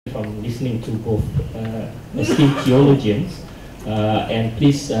from listening to both esteemed theologians, and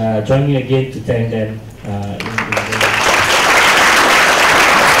please join me again to thank them.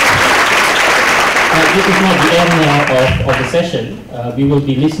 This is not the end of the session. We will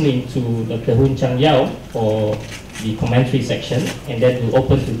be listening to Dr. Hun Chang Yao for the commentary section, and then we'll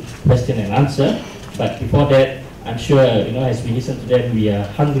open to question and answer. But before that, I'm sure, as we listen to them, we are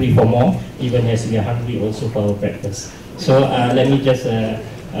hungry for more, even as we are hungry also for our breakfast. So let me just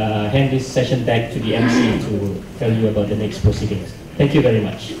hand this session back to the MC to tell you about the next proceedings. Thank you very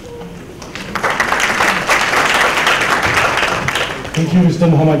much. Thank you, Mr.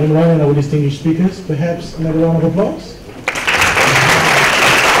 Muhammad Imran, and our distinguished speakers. Perhaps another round of applause.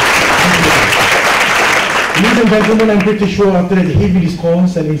 Ladies and gentlemen, I'm pretty sure after that heavy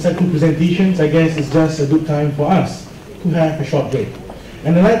discourse and insightful presentations, I guess it's just a good time for us to have a short break.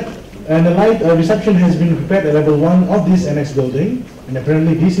 And the light reception has been prepared at level 1 of this annex building, and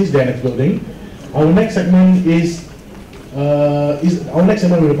apparently this is the annex building. Our next segment will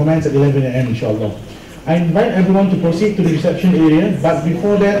commence at 11 a.m. inshallah. I invite everyone to proceed to the reception area, but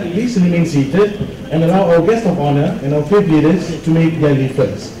before that, please remain seated and allow our guests of honor and our faith leaders to make their leave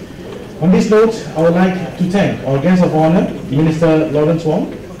first. On this note, I would like to thank our guest of honor, Minister Lawrence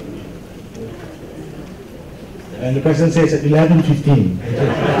Wong. And the President says at 11:15.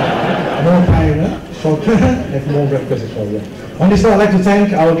 More time, shorter, have more breakfast inshallah. On this note, I'd like to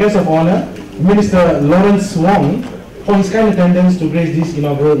thank our guest of honor, Minister Lawrence Wong, for his kind attendance to grace this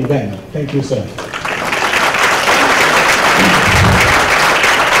inaugural event. Thank you, sir.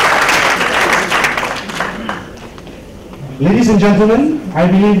 Ladies and gentlemen, I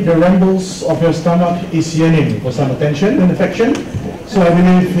believe the rumbles of your stomach is yearning for some attention and affection, so I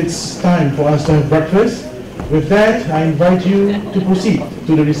believe it's time for us to have breakfast. With that, I invite you to proceed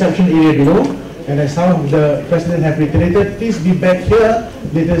to the reception area below, and as some of the President have reiterated, please be back here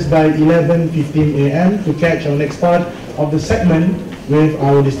latest by 11:15 a.m. to catch our next part of the segment with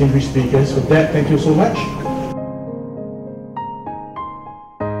our distinguished speakers. With that, thank you so much.